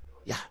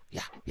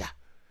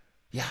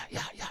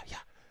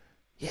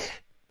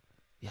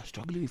 You are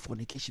struggling with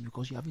fornication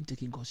because you haven't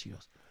taken God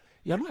serious.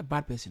 You are not a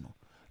bad person, no.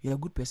 You are a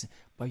good person,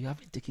 but you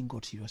haven't taken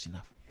God serious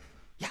enough.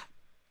 Yeah.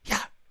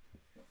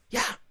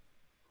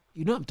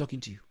 You know I'm talking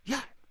to you.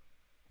 Yeah.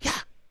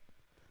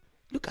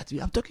 Look at me,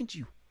 I'm talking to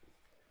you.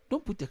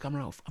 Don't put the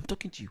camera off. I'm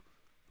talking to you.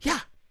 Yeah.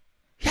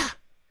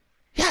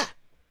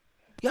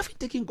 You haven't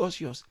taken God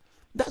serious.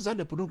 That's why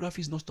the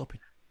pornography is not stopping.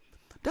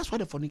 That's why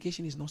the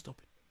fornication is not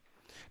stopping.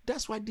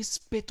 That's why this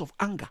spate of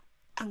anger,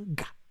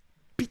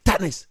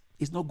 bitterness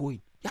is not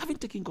going. You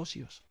haven't taken God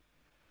serious.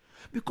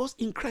 Because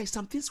in Christ,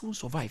 some things won't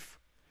survive.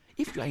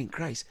 If you are in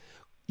Christ,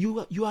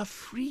 you are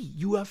free.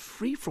 You are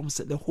free from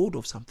the hold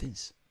of some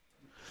things.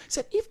 He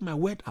said, if my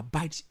word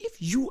abides,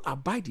 if you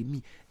abide in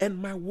me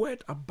and my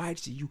word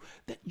abides in you,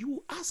 then you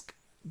will ask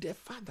the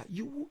Father,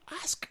 you will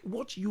ask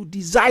what you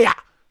desire.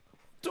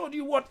 Told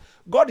you what?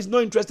 God is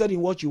not interested in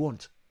what you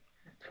want.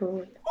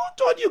 Who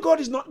told you God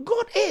is not?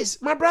 God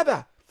is, my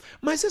brother,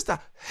 my sister.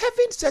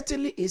 Heaven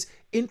certainly is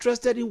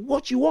interested in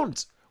what you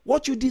want,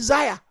 what you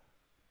desire.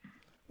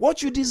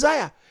 What you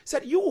desire.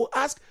 Said you will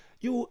ask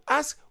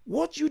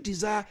what you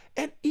desire,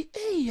 and it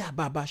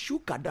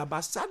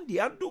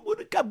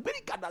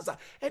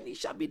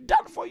shall be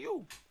done for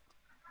you.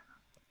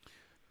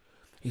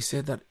 He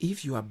said that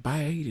if you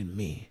abide in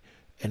me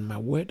and my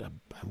words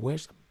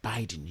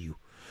abide in you,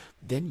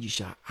 then you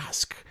shall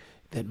ask.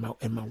 And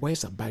my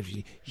words abide in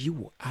you. You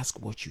will ask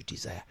what you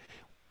desire.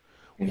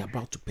 We are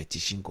about to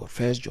petition God.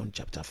 1 John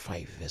chapter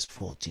 5 verse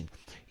 14.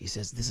 He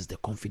says this is the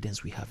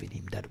confidence we have in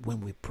him, that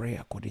when we pray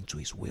according to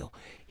his will,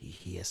 he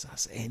hears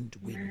us. And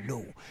we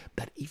know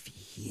that if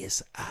he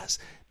hears us,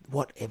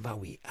 whatever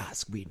we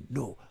ask, we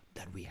know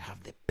that we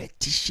have the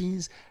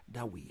petitions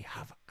that we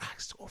have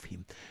asked of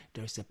him.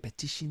 There is a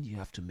petition you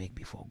have to make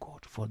before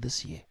God for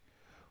this year.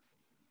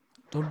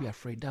 Don't be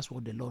afraid. That's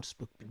what the Lord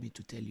spoke to me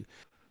to tell you.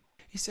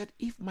 He said,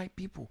 if my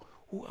people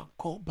who are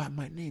called by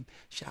my name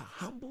shall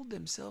humble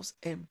themselves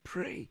and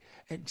pray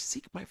and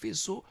seek my face.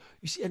 So,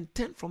 you see, and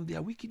turn from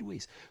their wicked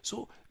ways.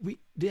 So,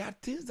 there are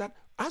things that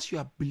as you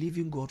are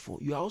believing God for,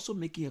 you are also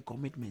making a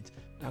commitment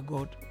that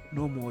God,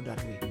 no more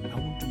that way. I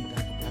won't do that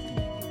thing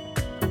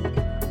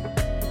again.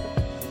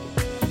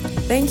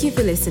 Thank you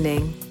for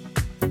listening.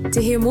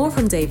 To hear more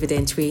from David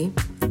Entry,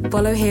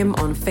 follow him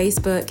on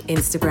Facebook,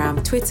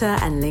 Instagram, Twitter,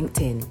 and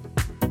LinkedIn.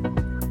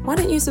 Why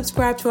don't you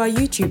subscribe to our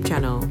YouTube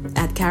channel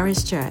at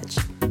Charis Church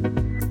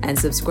and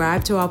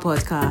subscribe to our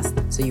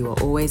podcast so you are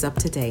always up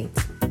to date.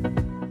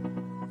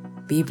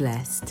 Be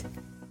blessed.